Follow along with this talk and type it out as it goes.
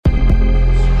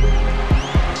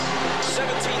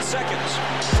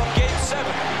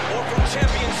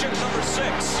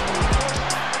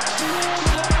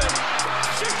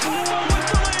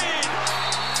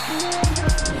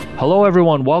Hello,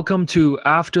 everyone. Welcome to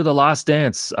After the Last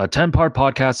Dance, a 10-part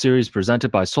podcast series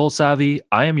presented by Soul Savvy.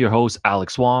 I am your host,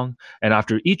 Alex Wong. And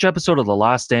after each episode of The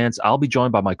Last Dance, I'll be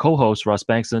joined by my co-host, Russ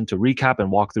Bankson, to recap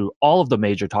and walk through all of the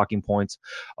major talking points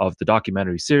of the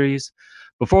documentary series.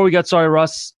 Before we get started,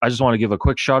 Russ, I just want to give a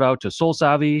quick shout out to Soul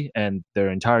Savvy and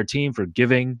their entire team for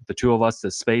giving the two of us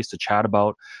this space to chat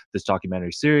about this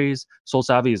documentary series. Soul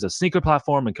Savvy is a sneaker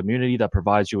platform and community that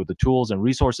provides you with the tools and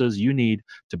resources you need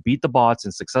to beat the bots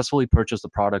and successfully purchase the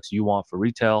products you want for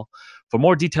retail. For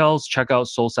more details, check out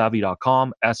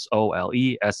soulsavvy.com,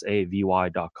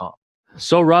 SOLESAVY.com.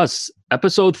 So, Russ,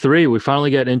 episode 3, we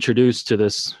finally get introduced to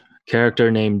this character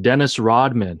named Dennis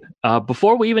Rodman.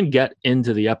 Before we even get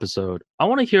into the episode, I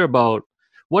want to hear about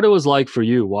what it was like for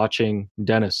you watching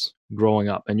Dennis growing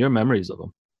up and your memories of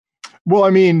him. Well, I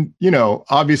mean,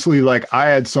 obviously, like I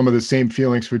had some of the same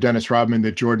feelings for Dennis Rodman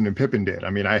that Jordan and Pippen did.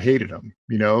 I mean, I hated him,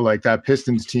 like that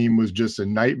Pistons team was just a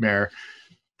nightmare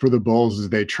for the Bulls as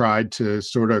they tried to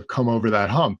sort of come over that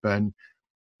hump. And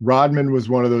Rodman was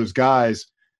one of those guys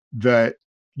that,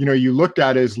 you looked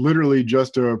at as literally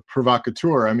just a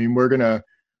provocateur. I mean, we're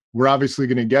obviously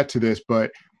going to get to this, but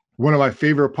one of my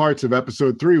favorite parts of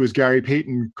episode 3 was Gary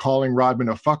Payton calling Rodman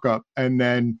a fuck up and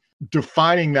then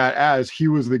defining that as he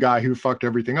was the guy who fucked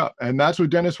everything up. And that's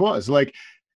what Dennis was. Like,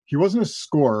 he wasn't a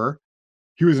scorer.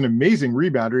 He was an amazing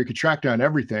rebounder. He could track down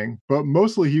everything, but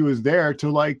mostly he was there to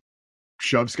like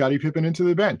shove Scottie Pippen into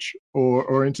the bench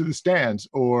or into the stands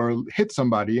or hit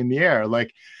somebody in the air.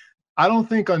 Like, I don't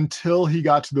think until he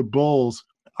got to the Bulls,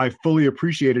 I fully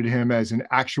appreciated him as an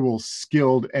actual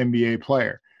skilled NBA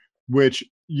player, which,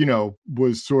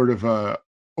 was sort of a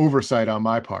oversight on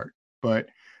my part. But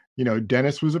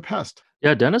Dennis was a pest.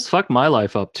 Yeah, Dennis fucked my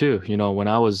life up too. When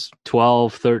I was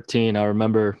 12, 13, I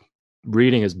remember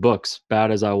reading his books, Bad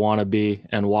as I Want to Be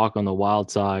and Walk on the Wild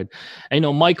Side. And,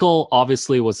 Michael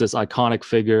obviously was this iconic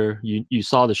figure. You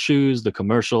saw the shoes, the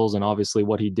commercials, and obviously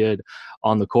what he did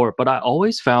on the court. But I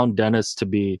always found Dennis to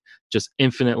be just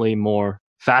infinitely more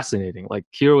fascinating. Like,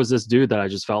 here was this dude that I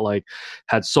just felt like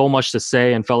had so much to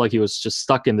say and felt like he was just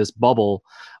stuck in this bubble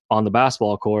on the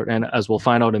basketball court. And as we'll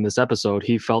find out in this episode,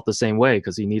 he felt the same way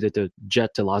because he needed to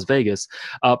jet to Las Vegas.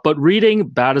 But reading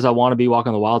Bad as I Want to Be, Walk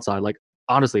on the Wild Side, like,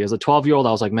 honestly, as a 12-year-old,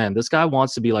 I was like, man, this guy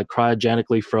wants to be like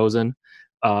cryogenically frozen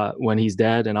when he's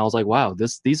dead. And I was like, wow,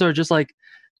 these are just like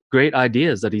great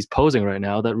ideas that he's posing right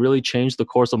now that really changed the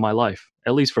course of my life,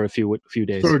 at least for a few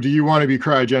days. So do you want to be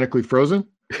cryogenically frozen?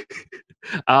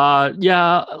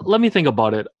 Yeah, let me think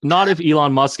about it. Not if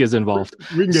Elon Musk is involved.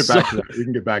 We can get back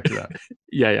to that.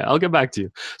 Yeah, I'll get back to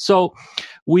you. So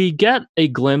we get a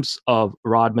glimpse of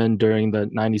Rodman during the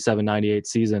 97-98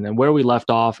 season. And where we left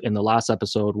off in the last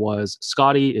episode was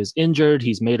Scottie is injured.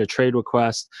 He's made a trade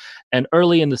request. And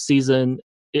early in the season,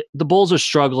 the Bulls are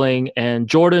struggling and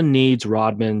Jordan needs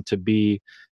Rodman to be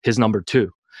his number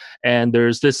 2. And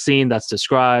there's this scene that's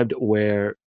described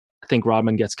where I think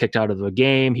Rodman gets kicked out of the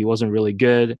game. He wasn't really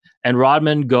good. And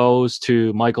Rodman goes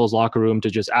to Michael's locker room to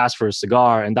just ask for a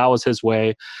cigar. And that was his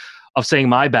way of saying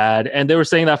my bad. And they were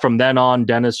saying that from then on,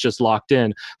 Dennis just locked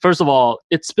in. First of all,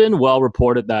 it's been well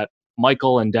reported that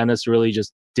Michael and Dennis really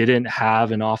just didn't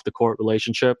have an off the court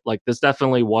relationship. Like, this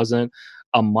definitely wasn't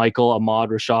a Michael Ahmad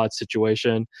Rashad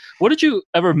situation. What did you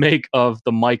ever make of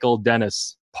the Michael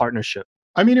Dennis partnership?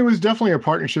 I mean, it was definitely a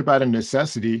partnership out of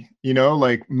necessity,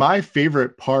 like my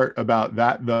favorite part about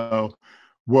that though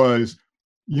was,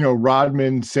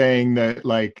 Rodman saying that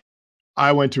like,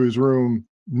 I went to his room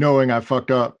knowing I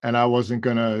fucked up and I wasn't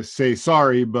going to say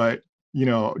sorry, but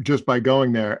just by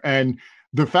going there. And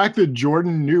the fact that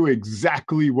Jordan knew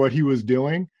exactly what he was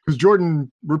doing, because Jordan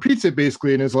repeats it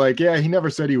basically and is like, yeah, he never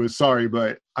said he was sorry,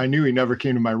 but I knew he never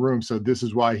came to my room. So this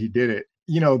is why he did it.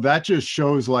 That just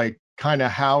shows like, kind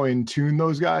of how in tune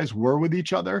those guys were with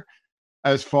each other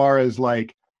as far as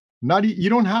like you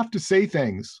don't have to say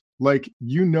things like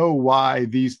why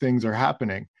these things are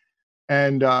happening.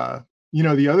 And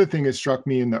the other thing that struck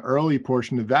me in the early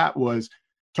portion of that was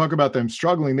talk about them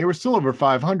struggling. They were still over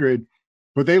 500,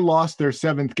 but they lost their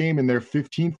 7th game in their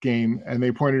 15th game, and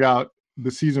they pointed out the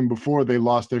season before they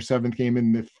lost their 7th game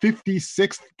in the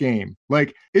 56th game.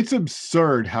 Like, it's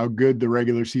absurd how good the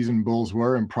regular season Bulls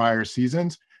were in prior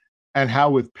seasons and how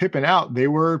with Pippen out, they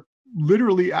were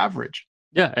literally average.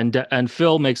 Yeah, and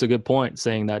Phil makes a good point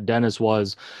saying that Dennis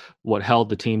was what held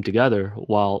the team together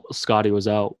while Scottie was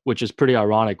out, which is pretty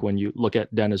ironic when you look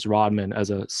at Dennis Rodman as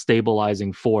a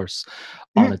stabilizing force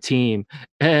on a team.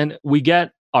 And we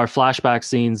get our flashback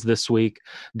scenes this week.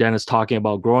 Dennis talking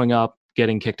about growing up,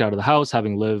 getting kicked out of the house,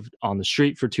 having lived on the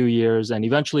street for 2 years, and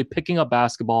eventually picking up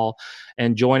basketball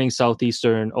and joining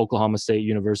Southeastern Oklahoma State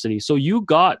University. So you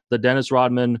got the Dennis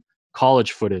Rodman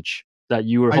college footage that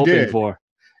you were I hoping did. for.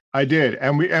 I did.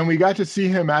 And we got to see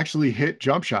him actually hit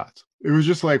jump shots. It was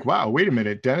just like, wow, wait a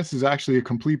minute. Dennis is actually a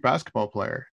complete basketball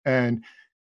player. And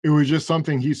it was just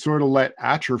something he sort of let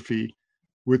atrophy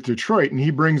with Detroit. And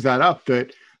he brings that up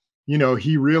that,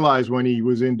 he realized when he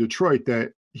was in Detroit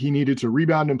that he needed to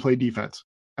rebound and play defense.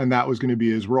 And that was going to be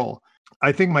his role.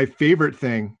 I think my favorite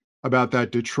thing about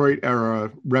that Detroit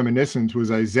era reminiscence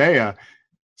was Isaiah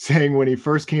saying when he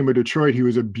first came to Detroit, he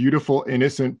was a beautiful,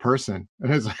 innocent person.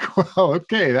 And it's like, well,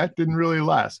 okay, that didn't really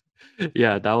last.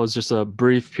 Yeah, that was just a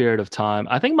brief period of time.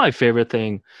 I think my favorite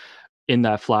thing in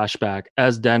that flashback,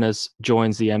 as Dennis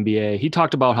joins the NBA, he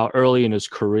talked about how early in his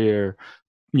career,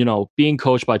 being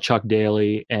coached by Chuck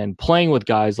Daly and playing with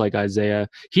guys like Isaiah,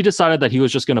 he decided that he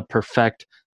was just going to perfect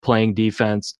playing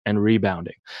defense and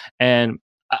rebounding. And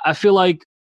I feel like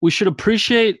we should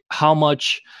appreciate how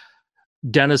much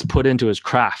Dennis put into his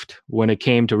craft when it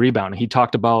came to rebounding. He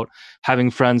talked about having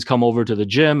friends come over to the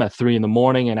gym at 3 a.m.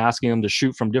 and asking them to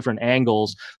shoot from different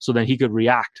angles so that he could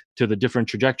react to the different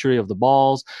trajectory of the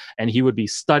balls. And he would be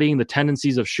studying the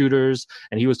tendencies of shooters.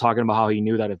 And he was talking about how he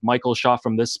knew that if Michael shot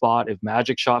from this spot, if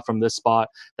Magic shot from this spot,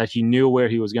 that he knew where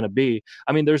he was going to be.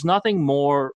 I mean, there's nothing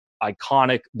more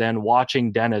iconic than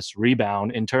watching Dennis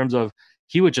rebound in terms of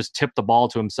he would just tip the ball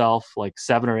to himself like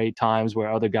 7 or 8 times where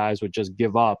other guys would just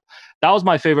give up. That was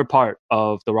my favorite part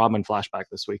of the Rodman flashback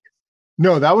this week.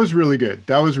 No, that was really good.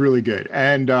 That was really good.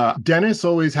 And Dennis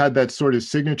always had that sort of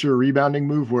signature rebounding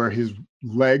move where his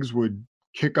legs would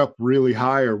kick up really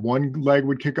high or one leg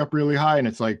would kick up really high. And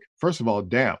it's like, first of all,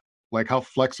 damn, like how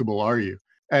flexible are you?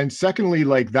 And secondly,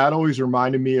 like that always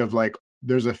reminded me of like,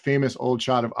 there's a famous old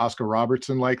shot of Oscar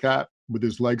Robertson like that with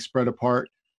his legs spread apart,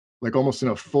 like almost in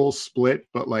a full split,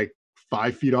 but like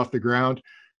 5 feet off the ground.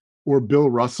 Or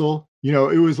Bill Russell,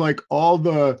 it was like all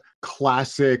the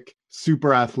classic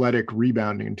super athletic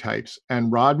rebounding types.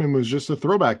 And Rodman was just a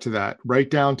throwback to that, right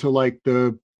down to like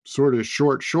the sort of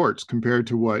short shorts compared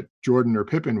to what Jordan or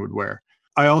Pippen would wear.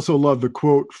 I also love the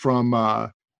quote from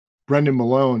Brendan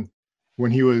Malone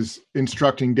when he was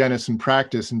instructing Dennis in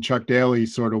practice, and Chuck Daly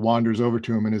sort of wanders over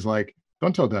to him and is like,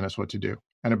 don't tell Dennis what to do.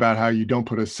 And about how you don't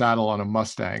put a saddle on a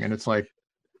Mustang. And it's like,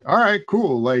 all right,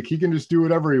 cool. Like he can just do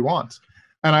whatever he wants.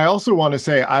 And I also want to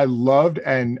say I loved,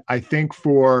 and I think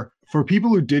for people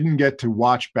who didn't get to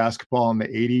watch basketball in the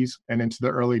 80s and into the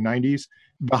early 90s,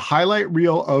 the highlight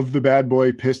reel of the Bad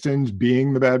Boy Pistons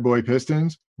being the Bad Boy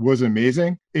Pistons was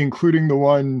amazing, including the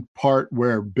one part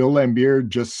where Bill Laimbeer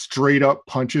just straight up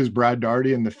punches Brad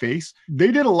Daugherty in the face.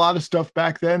 They did a lot of stuff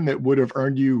back then that would have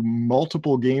earned you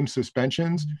multiple game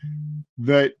suspensions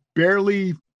that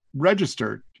barely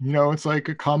registered. It's like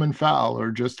a common foul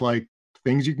or just like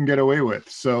things you can get away with.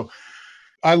 So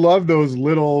I love those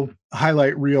little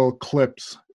highlight reel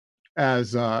clips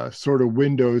as sort of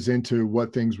windows into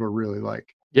what things were really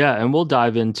like. Yeah, and we'll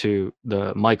dive into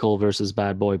the Michael versus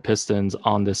Bad Boy Pistons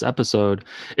on this episode.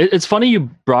 It's funny you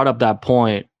brought up that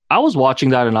point. I was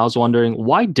watching that and I was wondering,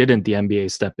 why didn't the NBA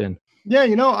step in? Yeah,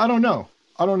 I don't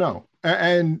know.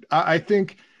 And I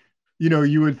think,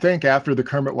 you would think after the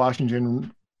Kermit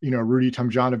Washington, Rudy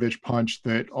Tomjanovich punch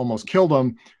that almost killed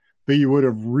him, that you would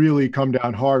have really come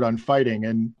down hard on fighting.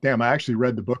 And damn, I actually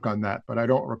read the book on that, but I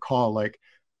don't recall, like,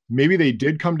 maybe they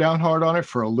did come down hard on it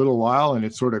for a little while and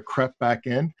it sort of crept back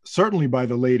in. Certainly by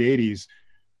the late 80s,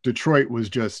 Detroit was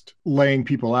just laying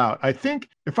people out. I think,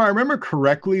 if I remember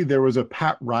correctly, there was a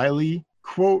Pat Riley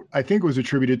quote, I think was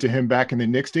attributed to him back in the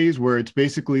Knicks days, where it's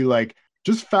basically like,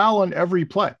 just foul on every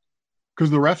play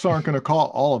because the refs aren't going to call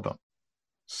all of them.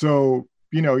 So,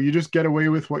 you just get away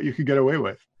with what you could get away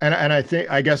with. And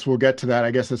I guess we'll get to that.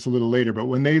 I guess that's a little later, but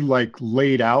when they like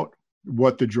laid out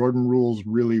what the Jordan rules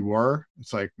really were,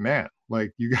 it's like, man,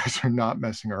 like you guys are not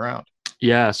messing around.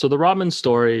 Yeah. So the Rodman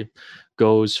story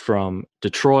goes from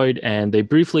Detroit, and they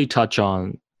briefly touch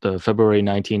on the February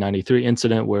 1993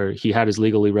 incident where he had his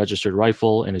legally registered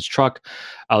rifle in his truck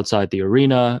outside the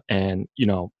arena. And,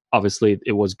 obviously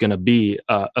it was going to be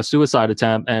a suicide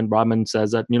attempt. And Rodman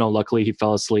says that, luckily he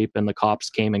fell asleep and the cops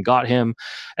came and got him.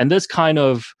 And there's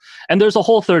a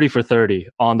whole 30 for 30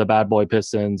 on the Bad Boy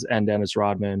Pistons and Dennis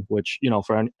Rodman, which,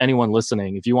 for anyone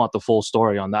listening, if you want the full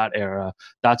story on that era,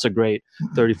 that's a great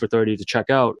 30 for 30 to check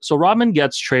out. So Rodman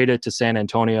gets traded to San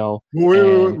Antonio.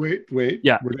 Wait.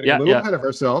 Yeah. We're getting a little ahead of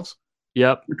ourselves.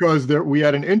 Yep. Because we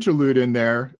had an interlude in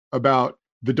there about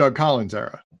the Doug Collins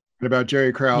era and about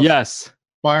Jerry Krause. Yes.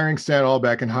 Firing Stan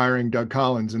Albeck and hiring Doug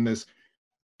Collins, and this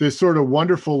sort of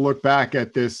wonderful look back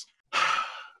at this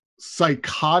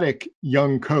psychotic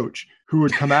young coach who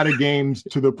would come out of games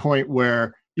to the point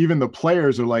where even the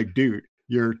players are like, dude,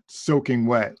 you're soaking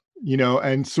wet,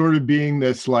 and sort of being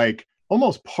this like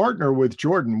almost partner with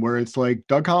Jordan, where it's like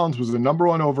Doug Collins was the number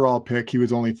one overall pick. He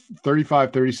was only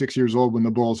 35, 36 years old when the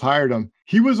Bulls hired him.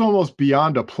 He was almost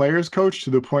beyond a player's coach to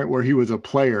the point where he was a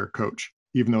player coach,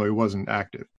 even though he wasn't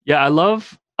active. Yeah, I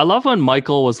love when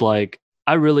Michael was like,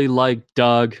 I really like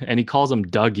Doug, and he calls him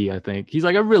Dougie, I think. He's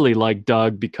like, I really like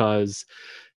Doug because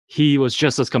he was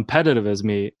just as competitive as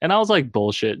me. And I was like,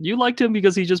 bullshit. You liked him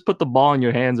because he just put the ball in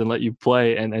your hands and let you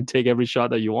play and take every shot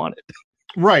that you wanted.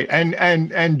 Right.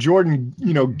 And Jordan,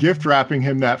 gift wrapping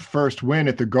him that first win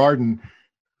at the Garden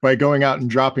by going out and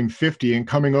dropping 50 and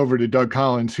coming over to Doug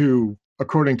Collins, who,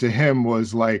 according to him,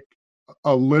 was like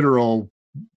a literal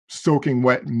soaking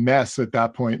wet mess at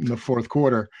that point in the fourth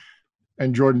quarter.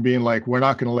 And Jordan being like, we're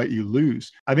not going to let you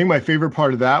lose. I think my favorite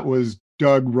part of that was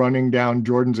Doug running down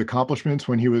Jordan's accomplishments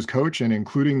when he was coach and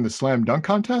including the slam dunk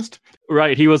contest.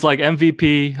 Right. He was like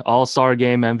MVP, all-star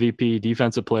game MVP,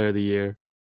 defensive player of the year.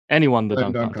 And he won the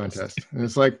dunk contest. And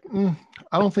it's like,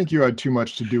 I don't think you had too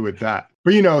much to do with that.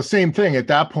 But, same thing. At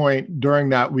that point, during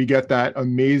that, we get that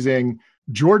amazing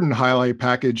Jordan highlight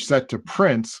package set to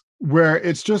Prince, where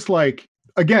it's just like,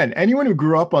 again, anyone who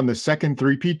grew up on the second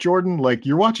three-peat Jordan, like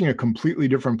you're watching a completely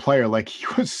different player. Like he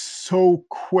was so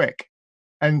quick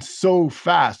and so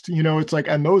fast, it's like,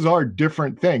 and those are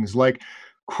different things. Like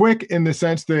quick in the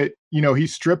sense that, he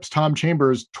strips Tom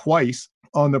Chambers twice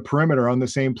on the perimeter on the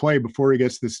same play before he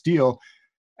gets the steal,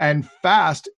 and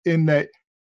fast in that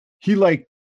he like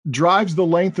drives the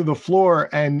length of the floor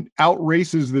and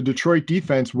outraces the Detroit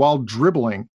defense while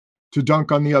dribbling to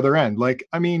dunk on the other end. Like,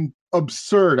 I mean,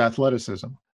 absurd athleticism.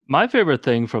 My favorite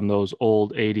thing from those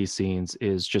old 80s scenes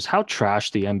is just how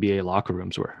trash the NBA locker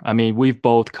rooms were. I mean, we've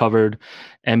both covered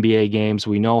NBA games.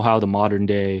 We know how the modern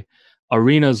day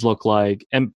arenas look like.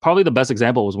 And probably the best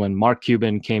example was when Mark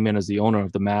Cuban came in as the owner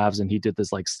of the Mavs and he did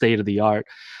this like state of the art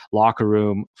locker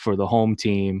room for the home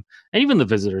team. And even the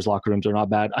visitors' locker rooms are not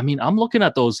bad. I mean, I'm looking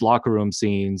at those locker room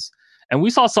scenes, and we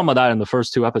saw some of that in the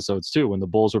first two episodes too, when the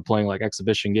Bulls were playing like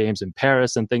exhibition games in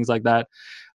Paris and things like that.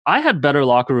 I had better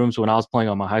locker rooms when I was playing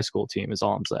on my high school team, is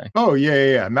all I'm saying. Oh,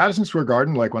 yeah. Madison Square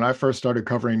Garden, like when I first started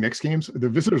covering Knicks games, the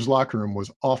visitors' locker room was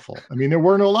awful. I mean, there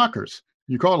were no lockers.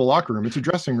 You call it a locker room. It's a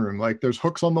dressing room. Like there's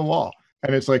hooks on the wall.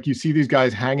 And it's like you see these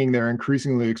guys hanging their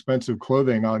increasingly expensive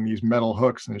clothing on these metal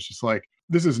hooks. And it's just like,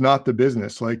 this is not the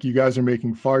business. Like you guys are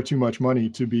making far too much money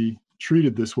to be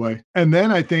treated this way. And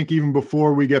then I think even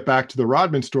before we get back to the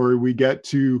Rodman story, we get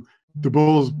to the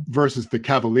Bulls versus the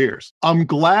Cavaliers. I'm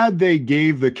glad they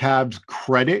gave the Cavs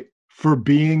credit for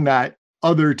being that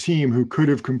other team who could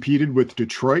have competed with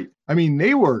Detroit. I mean,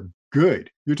 they were good.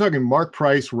 You're talking Mark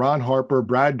Price, Ron Harper,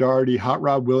 Brad Daugherty, Hot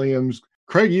Rod Williams,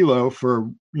 Craig Elo for,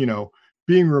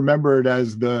 being remembered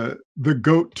as the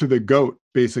GOAT to the GOAT,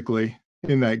 basically,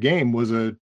 in that game was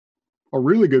a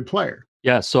really good player.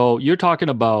 Yeah, so you're talking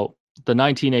about the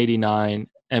 1989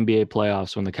 NBA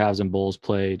playoffs when the Cavs and Bulls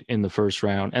played in the first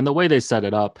round. And the way they set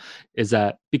it up is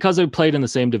that because they played in the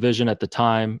same division at the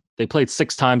time, they played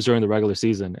 6 times during the regular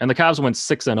season. And the Cavs went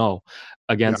 6-0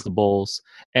 against the Bulls.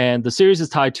 And the series is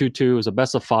tied 2-2. It was a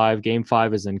best of 5. Game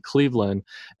 5 is in Cleveland.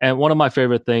 And one of my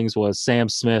favorite things was Sam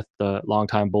Smith, the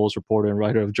longtime Bulls reporter and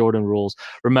writer of Jordan Rules,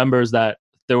 remembers that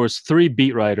there was 3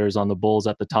 beat writers on the Bulls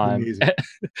at the time.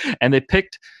 And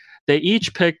they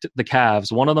each picked the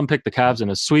Cavs. One of them picked the Cavs in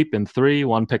a sweep in 3.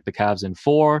 One picked the Cavs in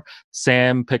 4.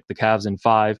 Sam picked the Cavs in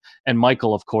 5. And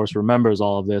Michael, of course, remembers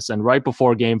all of this. And right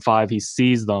before game 5, he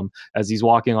sees them as he's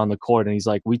walking on the court. And he's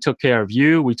like, we took care of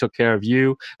you. We took care of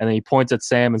you. And then he points at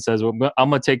Sam and says, well, I'm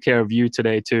going to take care of you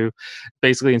today, too.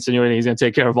 Basically insinuating he's going to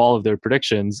take care of all of their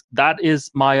predictions. That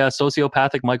is my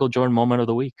sociopathic Michael Jordan moment of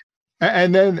the week.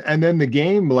 And then the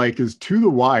game like is to the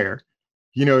wire.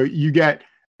 You get...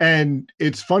 And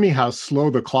it's funny how slow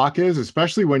the clock is,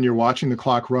 especially when you're watching the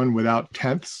clock run without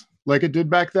tenths like it did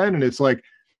back then. And it's like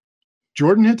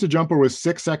Jordan hits a jumper with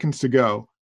 6 seconds to go.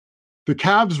 The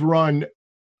Cavs run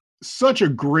such a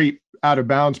great out of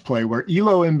bounds play where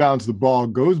Elo inbounds the ball,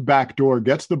 goes backdoor,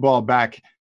 gets the ball back,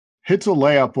 hits a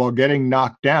layup while getting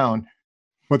knocked down,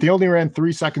 but they only ran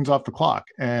 3 seconds off the clock.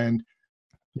 And,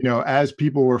 as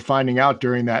people were finding out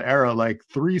during that era, like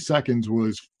 3 seconds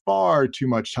was far too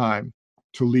much time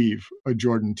to leave a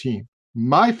Jordan team.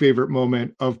 My favorite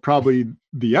moment of probably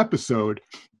the episode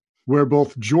where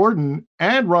both Jordan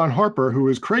and Ron Harper, who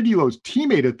was Craig Elo's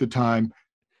teammate at the time,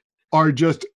 are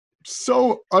just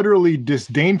so utterly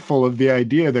disdainful of the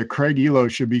idea that Craig Elo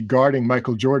should be guarding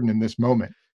Michael Jordan in this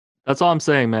moment. That's all I'm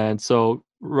saying, man. So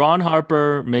Ron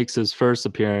Harper makes his first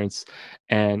appearance,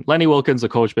 and Lenny Wilkens, the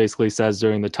coach, basically says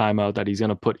during the timeout that he's going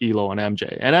to put Elo on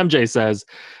MJ. And MJ says,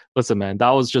 "Listen, man, that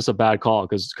was just a bad call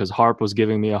because Harp was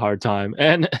giving me a hard time."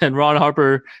 And Ron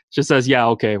Harper just says, "Yeah,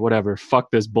 okay, whatever. Fuck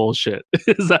this bullshit."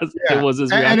 It Yeah. was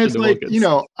his And reaction it's to like,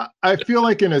 Wilkens. I feel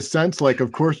like in a sense, like,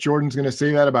 of course, Jordan's going to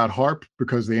say that about Harp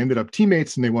because they ended up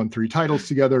teammates and they won 3 titles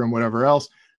together and whatever else.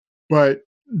 But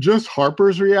just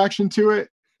Harper's reaction to it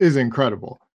is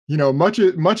incredible. Much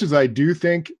as I do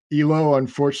think Elo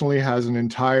unfortunately has an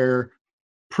entire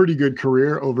pretty good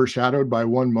career overshadowed by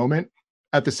one moment.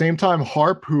 At the same time,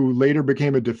 Harp, who later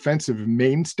became a defensive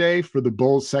mainstay for the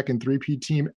Bulls' second three-peat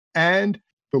team and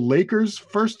the Lakers'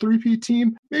 first three-peat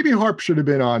team, maybe Harp should have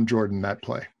been on Jordan that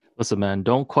play. Listen, man,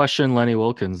 don't question Lenny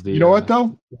Wilkens, the You know what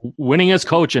though? winningest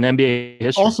coach in NBA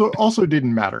history. Also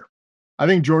didn't matter. I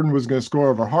think Jordan was going to score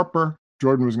over Harper.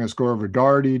 Jordan was going to score over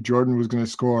Doherty. Jordan was going to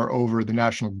score over the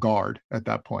National Guard at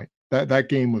that point. That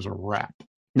game was a wrap.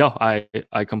 No, I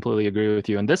completely agree with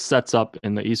you. And this sets up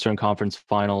in the Eastern Conference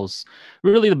Finals,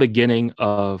 really the beginning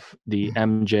of the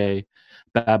MJ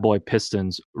Bad Boy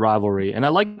Pistons rivalry. And I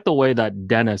like the way that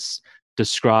Dennis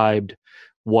described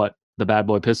what the Bad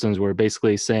Boy Pistons were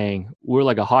basically saying. We're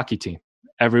like a hockey team.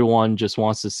 Everyone just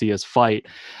wants to see us fight.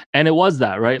 And it was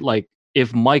that, right? Like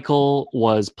if Michael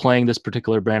was playing this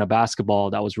particular brand of basketball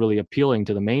that was really appealing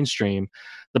to the mainstream,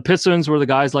 the Pistons were the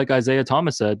guys, like Isaiah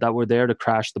Thomas said, that were there to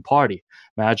crash the party.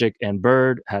 Magic and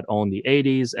Bird had owned the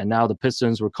 80s, and now the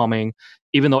Pistons were coming,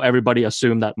 even though everybody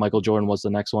assumed that Michael Jordan was the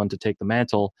next one to take the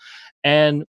mantle.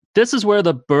 And this is where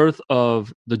the birth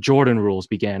of the Jordan rules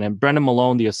began. And Brendan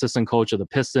Malone, the assistant coach of the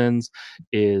Pistons,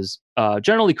 is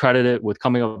generally credited with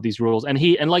coming up with these rules. And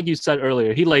like you said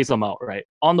earlier, he lays them out, right?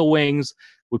 On the wings,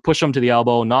 we push him to the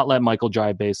elbow, not let Michael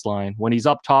drive baseline. When he's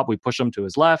up top, we push him to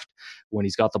his left. When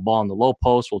he's got the ball in the low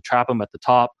post, we'll trap him at the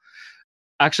top.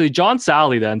 Actually, John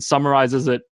Sally then summarizes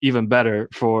it even better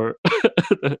for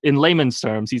in layman's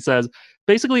terms. He says,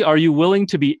 basically, are you willing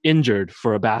to be injured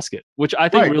for a basket? Which I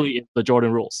think really is the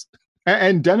Jordan rules.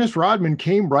 And Dennis Rodman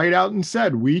came right out and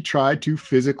said, we tried to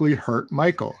physically hurt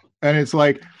Michael. And it's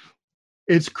like,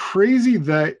 it's crazy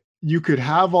that you could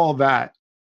have all that.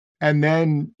 And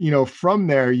then, from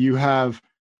there, you have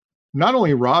not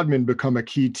only Rodman become a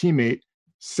key teammate,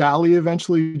 Sally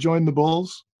eventually joined the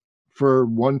Bulls for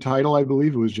one title, I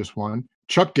believe it was just one.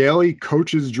 Chuck Daly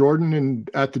coaches Jordan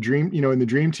at the Dream, in the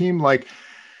Dream Team. Like,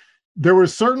 there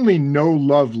was certainly no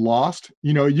love lost.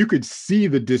 You could see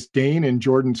the disdain in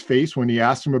Jordan's face when he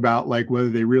asked him about like whether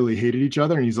they really hated each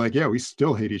other. And he's like, yeah, we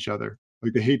still hate each other.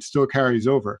 Like the hate still carries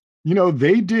over.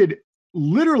 They did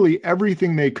literally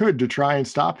everything they could to try and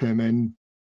stop him. And,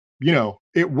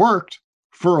 it worked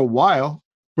for a while,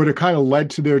 but it kind of led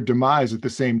to their demise at the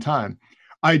same time.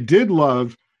 I did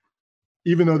love,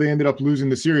 even though they ended up losing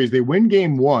the series, they win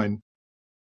game 1.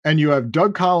 And you have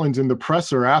Doug Collins in the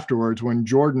presser afterwards when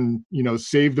Jordan,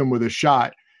 saved them with a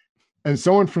shot. And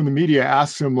someone from the media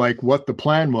asks him like what the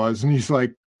plan was. And he's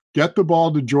like, get the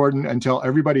ball to Jordan and tell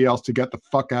everybody else to get the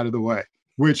fuck out of the way,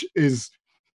 which is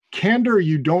candor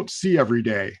you don't see every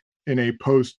day in a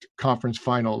post-conference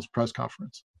finals press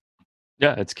conference.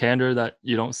 Yeah, it's candor that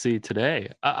you don't see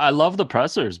today. I love the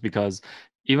pressers because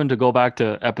even to go back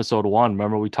to episode 1,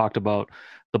 remember we talked about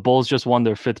the Bulls just won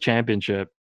their 5th championship.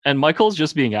 And Michael's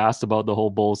just being asked about the whole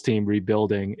Bulls team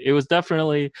rebuilding. It was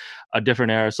definitely a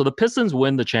different era. So the Pistons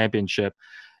win the championship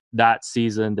that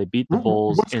season. They beat the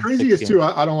Bulls. What's crazy is too,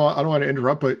 I don't want to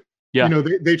interrupt, but yeah,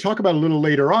 they talk about a little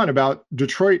later on about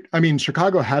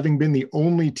Chicago having been the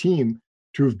only team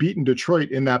to have beaten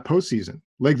Detroit in that postseason.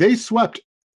 Like they swept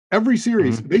every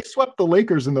series. Mm-hmm. They swept the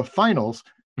Lakers in the finals,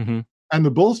 and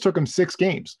the Bulls took them 6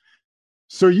 games.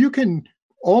 So you can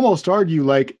almost argue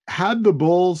like had the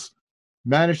Bulls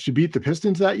managed to beat the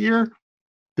Pistons that year,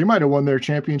 they might have won their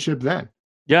championship then.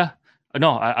 Yeah,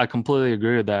 no, I completely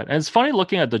agree with that. And it's funny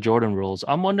looking at the Jordan rules.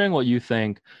 I'm wondering what you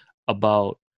think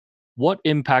about what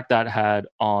impact that had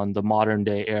on the modern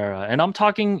day era. And I'm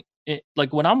talking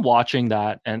like when I'm watching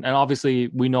that, and obviously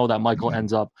we know that Michael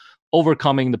ends up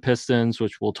overcoming the Pistons,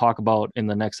 which we'll talk about in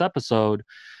the next episode.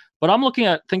 But I'm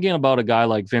thinking about a guy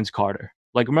like Vince Carter.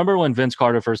 Like, remember when Vince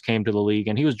Carter first came to the league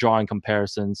and he was drawing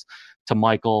comparisons to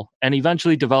Michael and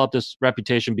eventually developed this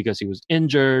reputation because he was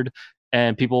injured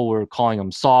and people were calling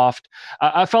him soft.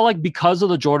 I felt like because of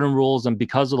the Jordan rules and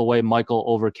because of the way Michael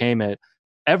overcame it,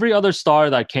 every other star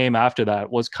that came after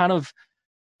that was kind of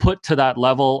put to that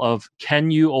level of,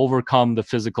 can you overcome the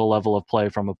physical level of play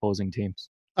from opposing teams?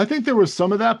 I think there was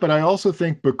some of that, but I also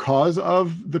think because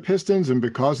of the Pistons and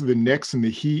because of the Knicks and the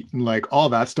Heat and like all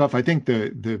that stuff, I think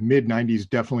the mid 90s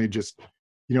definitely just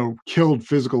killed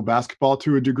physical basketball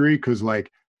to a degree. Cause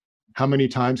like, how many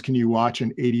times can you watch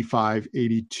an 85,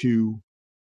 82,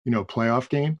 playoff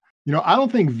game? I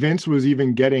don't think Vince was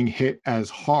even getting hit as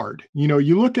hard.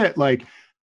 You look at like,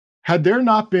 had there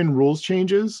not been rules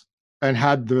changes and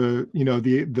had the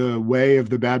way of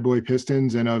the bad boy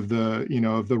Pistons and of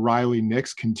the Riley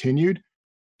Knicks continued,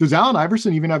 does Allen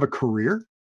Iverson even have a career?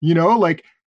 Like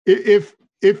if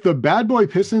the bad boy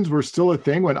Pistons were still a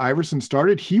thing when Iverson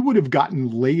started, he would have gotten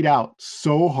laid out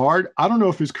so hard. I don't know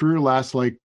if his career lasts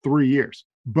like 3 years,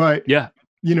 but Yeah.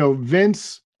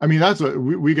 Vince, I mean,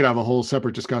 we could have a whole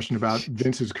separate discussion about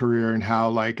Vince's career and how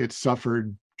like it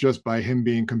suffered just by him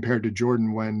being compared to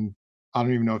Jordan, when I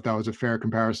don't even know if that was a fair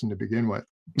comparison to begin with.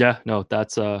 Yeah, no,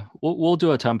 that's we'll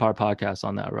do a 10-part podcast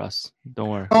on that, Russ. Don't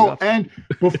worry. Oh, and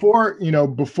before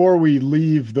we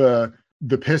leave the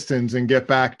Pistons and get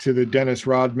back to the Dennis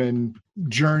Rodman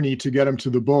journey to get him to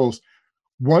the Bulls,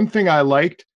 one thing I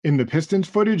liked in the Pistons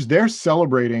footage, they're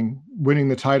celebrating winning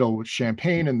the title with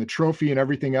champagne and the trophy and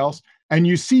everything else. And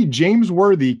you see James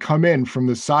Worthy come in from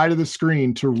the side of the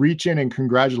screen to reach in and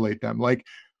congratulate them. Like,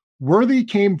 Worthy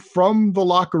came from the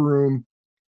locker room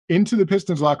into the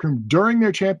Pistons locker room during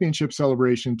their championship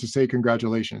celebration to say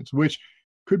congratulations, which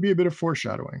could be a bit of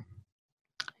foreshadowing.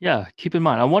 Yeah, keep in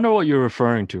mind, I wonder what you're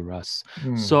referring to, Russ.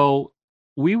 So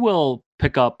we will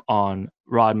pick up on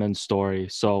Rodman's story.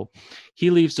 So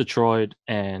he leaves Detroit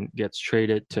and gets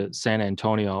traded to San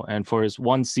Antonio. And for his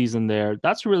one season there,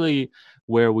 that's really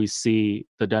where we see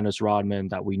the Dennis Rodman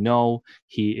that we know.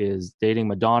 He is dating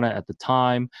Madonna at the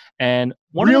time. And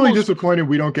really disappointed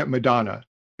we don't get Madonna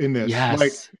in this. Yes.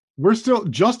 Like, we're still,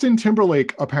 Justin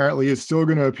Timberlake apparently is still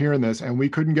going to appear in this, and we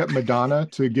couldn't get Madonna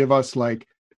to give us like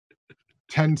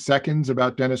 10 seconds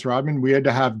about Dennis Rodman. We had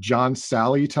to have John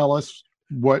Sally tell us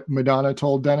what Madonna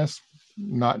told Dennis.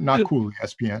 Not cool,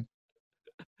 ESPN.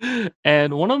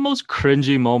 And one of the most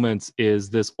cringy moments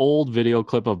is this old video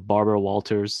clip of Barbara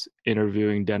Walters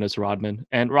interviewing Dennis Rodman.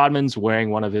 And Rodman's wearing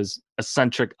one of his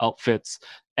eccentric outfits.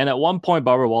 And at one point,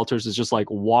 Barbara Walters is just like,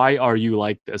 "Why are you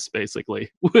like this?" basically,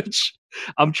 which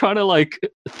I'm trying to like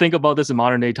think about this in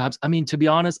modern day times. I mean, to be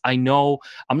honest, I know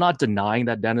I'm not denying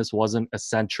that Dennis wasn't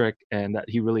eccentric and that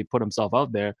he really put himself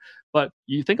out there. But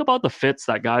you think about the fits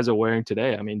that guys are wearing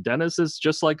today. I mean, Dennis is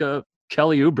just like a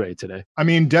Kelly Oubre today. I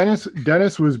mean, Dennis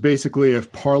was basically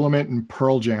if Parliament and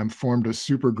Pearl Jam formed a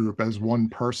supergroup as one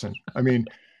person. I mean,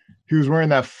 he was wearing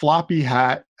that floppy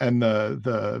hat and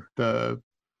the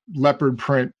leopard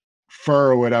print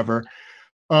fur or whatever.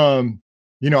 I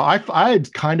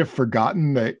had kind of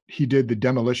forgotten that he did the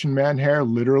Demolition Man hair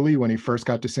literally when he first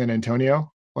got to San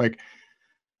Antonio. Like,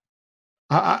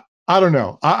 I don't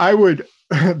know. I would.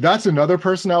 That's another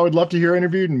person I would love to hear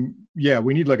interviewed. And yeah,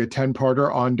 we need like a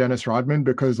 10-parter on Dennis Rodman,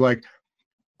 because like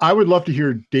I would love to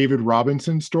hear David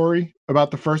Robinson's story about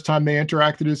the first time they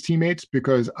interacted as teammates,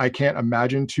 because I can't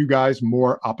imagine two guys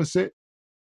more opposite.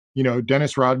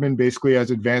 Dennis Rodman basically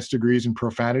has advanced degrees in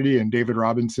profanity, and David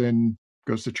Robinson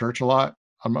goes to church a lot.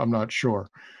 I'm not sure.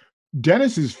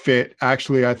 Dennis's fit,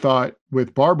 actually, I thought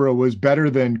with Barbara was better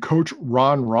than Coach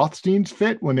Ron Rothstein's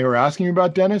fit when they were asking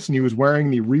about Dennis, and he was wearing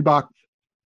the Reebok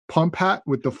pump hat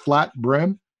with the flat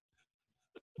brim.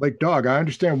 Like, dog, I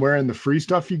understand wearing the free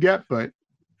stuff you get, but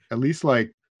at least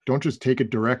like don't just take it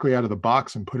directly out of the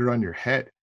box and put it on your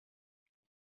head.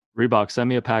 Reebok, send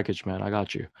me a package, man. I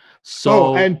got you.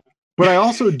 So, but I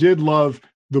also did love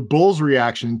the Bulls'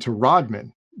 reaction to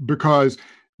Rodman, because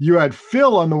you had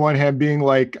Phil on the one hand being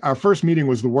like, our first meeting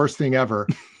was the worst thing ever.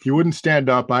 He wouldn't stand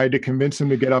up. I had to convince him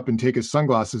to get up and take his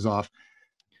sunglasses off.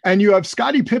 And you have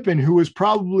Scottie Pippen, who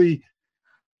probably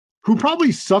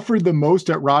suffered the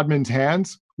most at Rodman's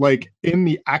hands, like in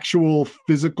the actual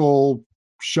physical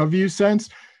shove you sense,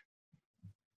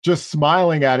 just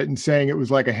smiling at it and saying it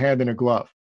was like a hand in a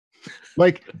glove.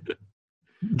 Like,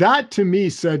 that to me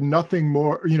said nothing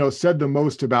more, said the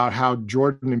most about how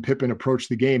Jordan and Pippen approach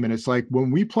the game. And it's like,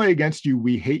 when we play against you,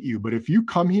 we hate you. But if you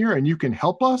come here and you can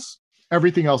help us,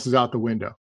 everything else is out the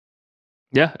window.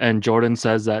 Yeah. And Jordan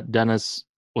says that Dennis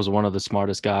was one of the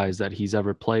smartest guys that he's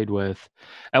ever played with.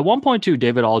 At one point, too,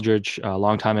 David Aldridge, a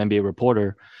longtime NBA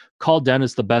reporter, called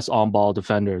Dennis the best on-ball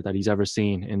defender that he's ever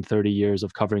seen in 30 years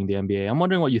of covering the NBA. I'm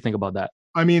wondering what you think about that.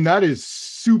 I mean, that is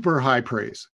super high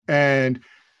praise. And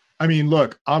I mean,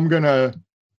 look, I'm going to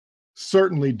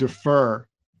certainly defer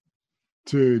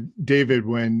to David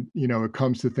when, it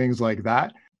comes to things like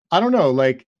that. I don't know.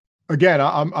 Like, again,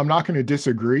 I'm not going to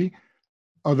disagree,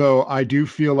 although I do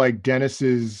feel like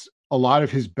a lot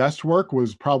of his best work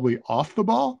was probably off the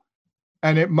ball.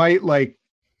 And that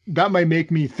might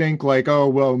make me think like, oh,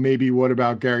 well, maybe what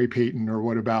about Gary Payton, or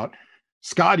what about,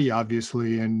 Scotty,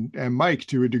 obviously, and Mike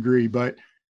to a degree. But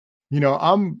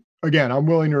I'm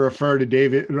willing to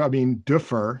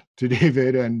defer to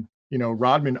David, and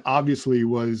Rodman obviously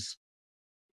was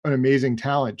an amazing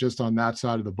talent just on that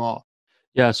side of the ball.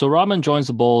 Yeah, so Rodman joins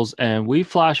the Bulls, and we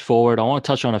flash forward. I want to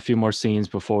touch on a few more scenes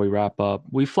before we wrap up.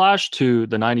 We flash to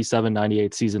the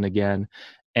 97-98 season again,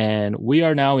 and we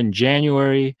are now in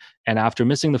January. And after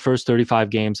missing the first 35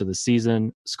 games of the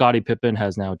season, Scottie Pippen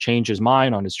has now changed his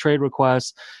mind on his trade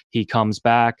request. He comes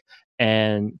back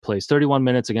and plays 31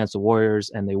 minutes against the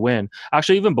Warriors, and they win.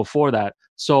 Actually, even before that,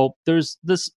 so there's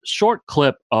this short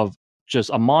clip of just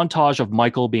a montage of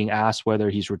Michael being asked whether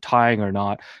he's retiring or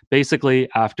not, basically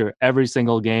after every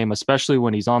single game, especially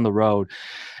when he's on the road.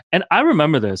 And I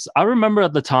remember this. I remember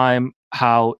at the time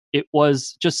how it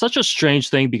was just such a strange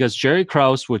thing because Jerry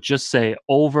Krause would just say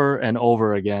over and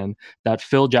over again that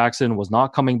Phil Jackson was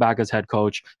not coming back as head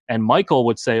coach. And Michael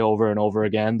would say over and over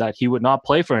again that he would not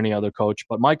play for any other coach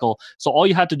but Michael. So all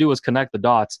you had to do was connect the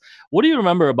dots. What do you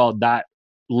remember about that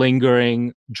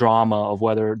lingering drama of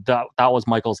whether that was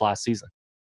Michael's last season?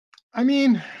 I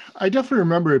mean, I definitely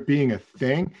remember it being a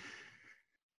thing.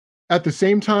 At the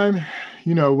same time,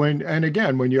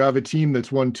 when you have a team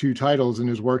that's won 2 titles and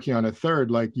is working on a third,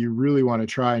 like you really want to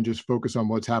try and just focus on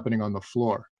what's happening on the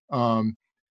floor.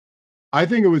 I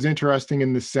think it was interesting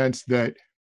in the sense that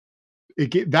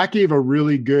that gave a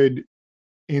really good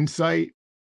insight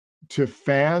to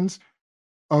fans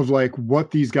of like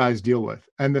what these guys deal with,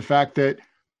 and the fact that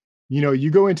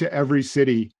you go into every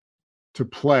city to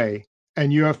play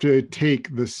and you have to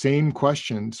take the same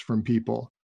questions from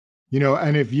people,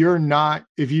 and if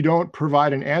you don't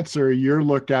provide an answer, you're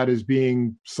looked at as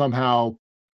being somehow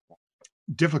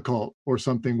difficult or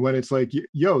something, when it's like,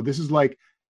 yo, this is like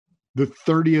the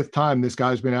 30th time this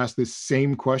guy's been asked this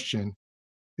same question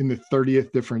in the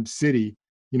 30th different city,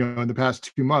 in the past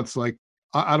 2 months. Like,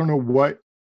 I don't know what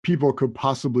people could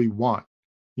possibly want,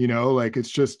 like it's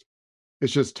just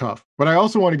tough. But I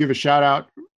also want to give a shout out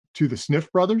to the Sniff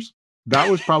brothers. That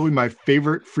was probably my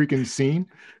favorite freaking scene,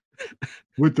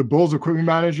 with the Bulls equipment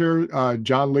manager,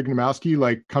 John Lignomowski,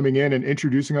 like coming in and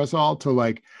introducing us all to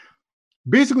like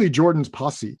basically Jordan's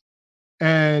posse.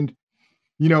 And,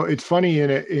 it's funny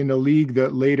in a league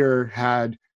that later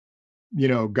had,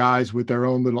 guys with their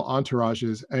own little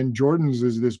entourages, and Jordan's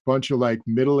is this bunch of like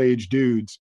middle-aged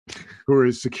dudes who are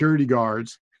his security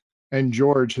guards, and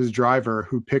George, his driver,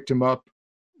 who picked him up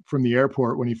from the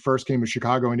airport when he first came to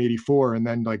Chicago in '84, and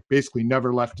then like basically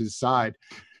never left his side.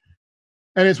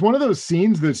 And it's one of those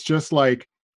scenes that's just like,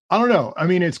 I don't know. I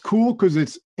mean, it's cool because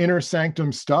it's inner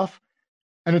sanctum stuff.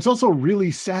 And it's also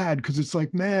really sad because it's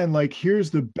like, man, like here's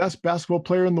the best basketball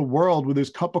player in the world with his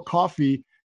cup of coffee,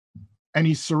 and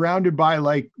he's surrounded by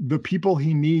like the people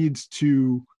he needs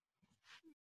to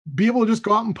be able to just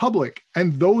go out in public.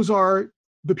 And those are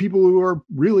the people who are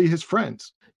really his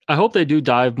friends. I hope they do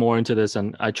dive more into this,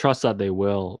 and I trust that they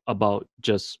will, about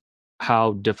just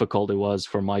how difficult it was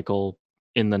for Michael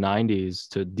in the 90s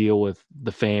to deal with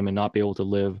the fame and not be able to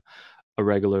live a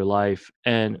regular life.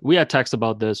 And we had text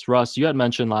about this. Russ, you had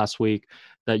mentioned last week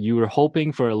that you were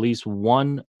hoping for at least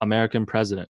one American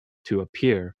president to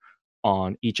appear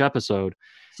on each episode.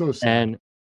 So sad. And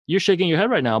you're shaking your head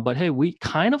right now, but hey, we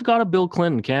kind of got a Bill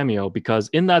Clinton cameo, because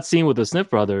in that scene with the Sniff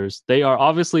brothers, they are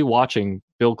obviously watching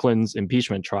Bill Clinton's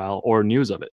impeachment trial or news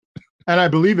of it. And I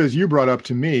believe, as you brought up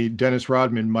to me, Dennis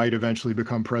Rodman might eventually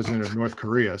become president of North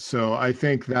Korea. So I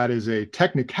think that is a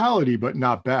technicality, but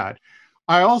not bad.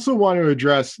 I also want to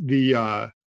address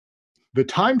the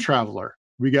time traveler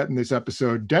we get in this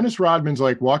episode. Dennis Rodman's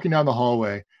like walking down the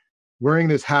hallway wearing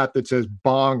this hat that says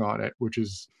Bong on it, which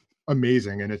is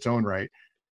amazing in its own right.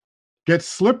 Gets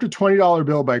slipped a $20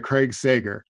 bill by Craig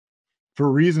Sager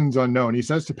for reasons unknown. He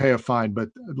says to pay a fine, but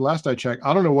last I checked,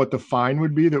 I don't know what the fine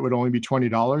would be that would only be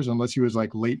 $20 unless he was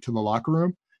like late to the locker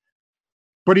room.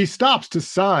 But he stops to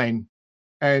sign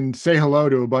and say hello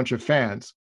to a bunch of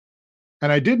fans.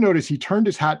 And I did notice he turned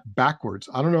his hat backwards.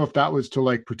 I don't know if that was to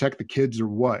like protect the kids or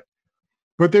what.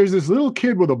 But there's this little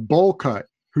kid with a bowl cut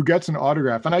who gets an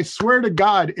autograph. And I swear to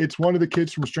God, it's one of the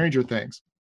kids from Stranger Things,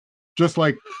 just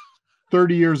like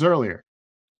 30 years earlier.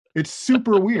 It's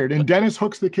super weird. And Dennis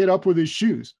hooks the kid up with his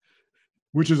shoes,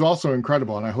 which is also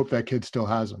incredible. And I hope that kid still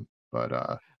has them. But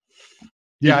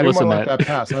yeah, I didn't want to let that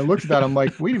pass. And I looked at that. I'm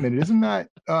like, wait a minute, isn't that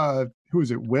who is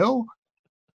it? Will?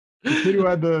 The kid who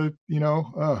had the,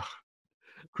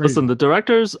 crazy. Listen, the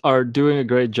directors are doing a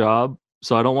great job,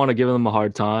 so I don't want to give them a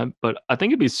hard time, but I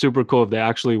think it'd be super cool if they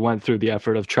actually went through the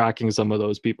effort of tracking some of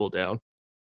those people down.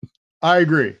 I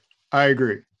agree.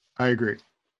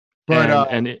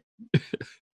 But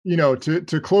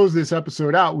to close this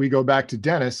episode out, we go back to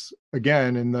Dennis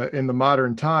again in the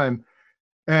modern time.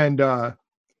 And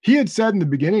he had said in the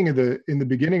beginning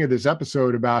of this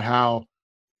episode about how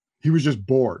he was just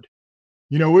bored,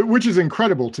 which is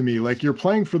incredible to me. Like, you're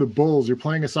playing for the Bulls, you're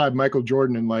playing aside Michael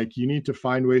Jordan, and like, you need to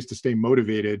find ways to stay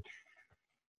motivated.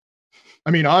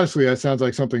 I mean, honestly, that sounds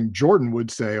like something Jordan would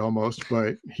say almost,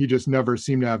 but he just never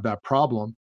seemed to have that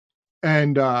problem.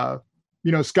 And,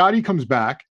 Scotty comes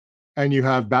back and you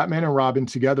have Batman and Robin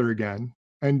together again,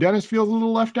 and Dennis feels a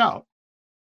little left out.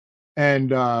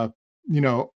 And,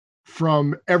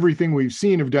 from everything we've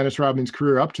seen of Dennis Rodman's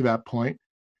career up to that point,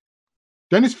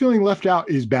 Dennis feeling left out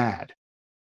is bad.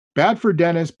 Bad for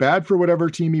Dennis, bad for whatever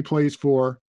team he plays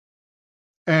for.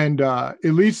 And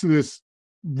it leads to this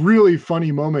really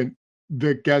funny moment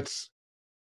that gets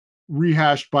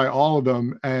rehashed by all of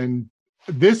them. And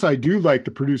this I do like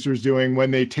the producers doing,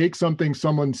 when they take something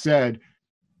someone said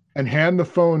and hand the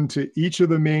phone to each of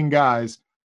the main guys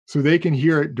so they can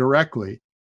hear it directly.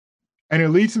 And it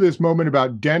leads to this moment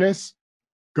about Dennis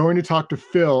going to talk to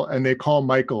Phil, and they call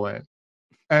Michael in.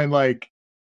 And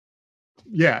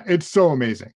it's so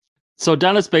amazing. So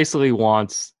Dennis basically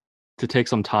wants to take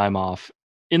some time off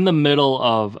in the middle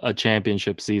of a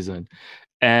championship season.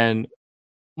 And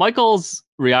Michael's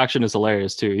reaction is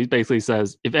hilarious too. He basically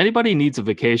says, if anybody needs a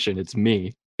vacation, it's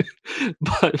me.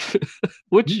 But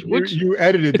which you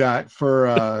edited that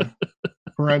for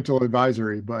parental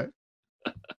advisory, but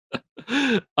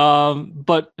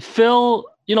Phil,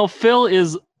 Phil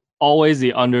is always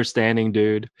the understanding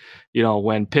dude.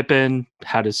 When Pippen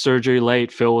had his surgery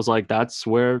late, Phil was like, that's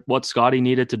what Scotty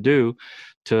needed to do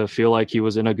to feel like he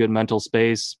was in a good mental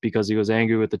space because he was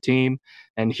angry with the team.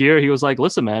 And here he was like,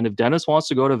 listen, man, if Dennis wants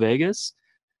to go to Vegas,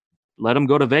 let him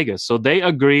go to Vegas. So they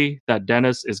agree that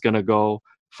Dennis is going to go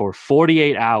for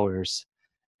 48 hours.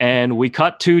 And we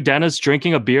cut to Dennis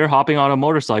drinking a beer, hopping on a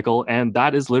motorcycle. And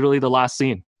that is literally the last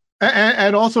scene.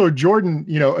 And also Jordan,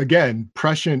 again,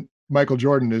 prescient Michael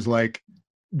Jordan is like,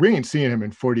 we ain't seeing him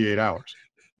in 48 hours.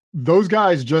 Those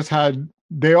guys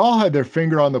they all had their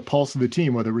finger on the pulse of the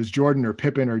team, whether it was Jordan or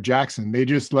Pippen or Jackson. They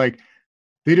just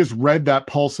read that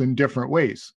pulse in different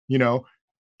ways.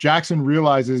 Jackson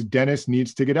realizes Dennis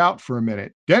needs to get out for a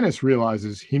minute. Dennis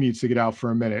realizes he needs to get out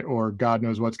for a minute, or God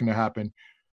knows what's going to happen.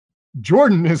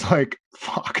 Jordan is like,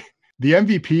 fuck. The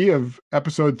MVP of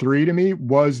episode 3 to me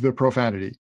was the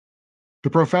profanity. The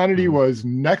profanity was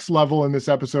next level in this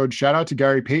episode. Shout out to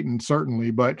Gary Payton,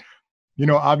 certainly. But,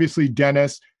 obviously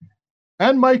Dennis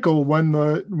and Michael, when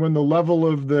the level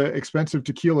of the expensive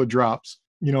tequila drops,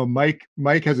 Mike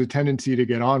has a tendency to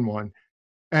get on one.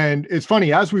 And it's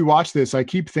funny, as we watch this, I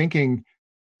keep thinking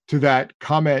to that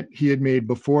comment he had made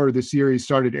before the series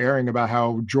started airing about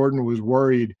how Jordan was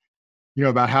worried,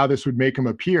 about how this would make him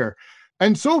appear.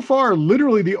 And so far,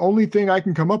 literally the only thing I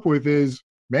can come up with is,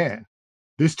 man,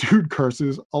 this dude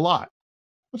curses a lot.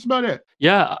 That's about it.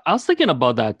 Yeah, I was thinking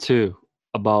about that too,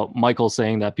 about Michael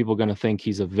saying that people are going to think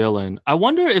he's a villain. I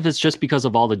wonder if it's just because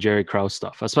of all the Jerry Krause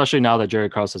stuff, especially now that Jerry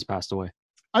Krause has passed away.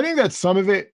 I think that's some of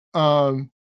it.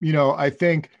 I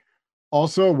think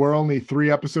also we're only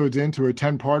 3 episodes into a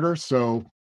 10-parter, so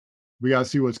we got to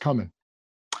see what's coming.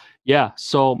 Yeah,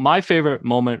 so my favorite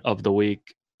moment of the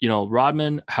week,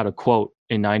 Rodman had a quote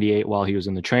in 98 while he was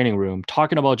in the training room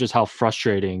talking about just how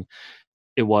frustrating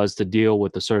it was to deal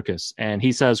with the circus. And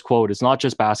he says, quote, "It's not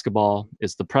just basketball,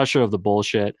 it's the pressure of the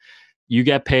bullshit. You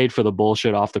get paid for the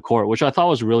bullshit off the court," which I thought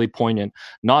was really poignant,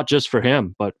 not just for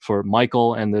him, but for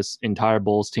Michael and this entire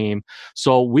Bulls team.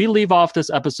 So we leave off this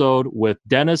episode with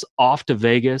Dennis off to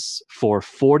Vegas for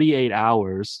 48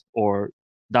 hours, or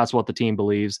that's what the team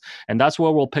believes. And that's where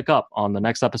we'll pick up on the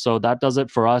next episode. That does it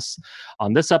for us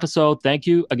on this episode. Thank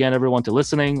you again, everyone, to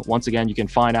listening. Once again, you can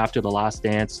find After the Last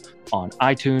Dance on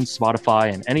iTunes,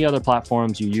 Spotify, and any other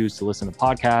platforms you use to listen to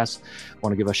podcasts. I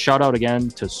want to give a shout out again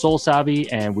to Soul Savvy,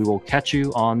 and we will catch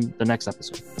you on the next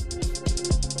episode.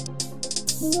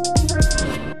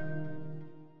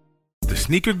 The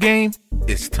sneaker game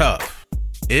is tough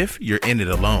if you're in it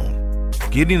alone.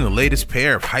 Getting the latest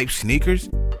pair of hype sneakers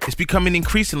is becoming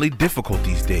increasingly difficult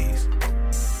these days.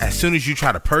 As soon as you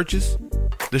try to purchase,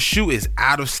 the shoe is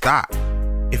out of stock.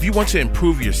 If you want to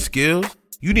improve your skills,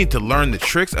 you need to learn the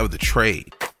tricks of the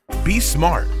trade. Be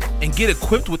smart and get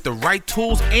equipped with the right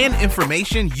tools and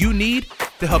information you need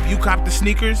to help you cop the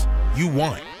sneakers you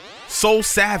want. Soul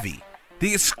Savvy,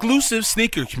 the exclusive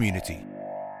sneaker community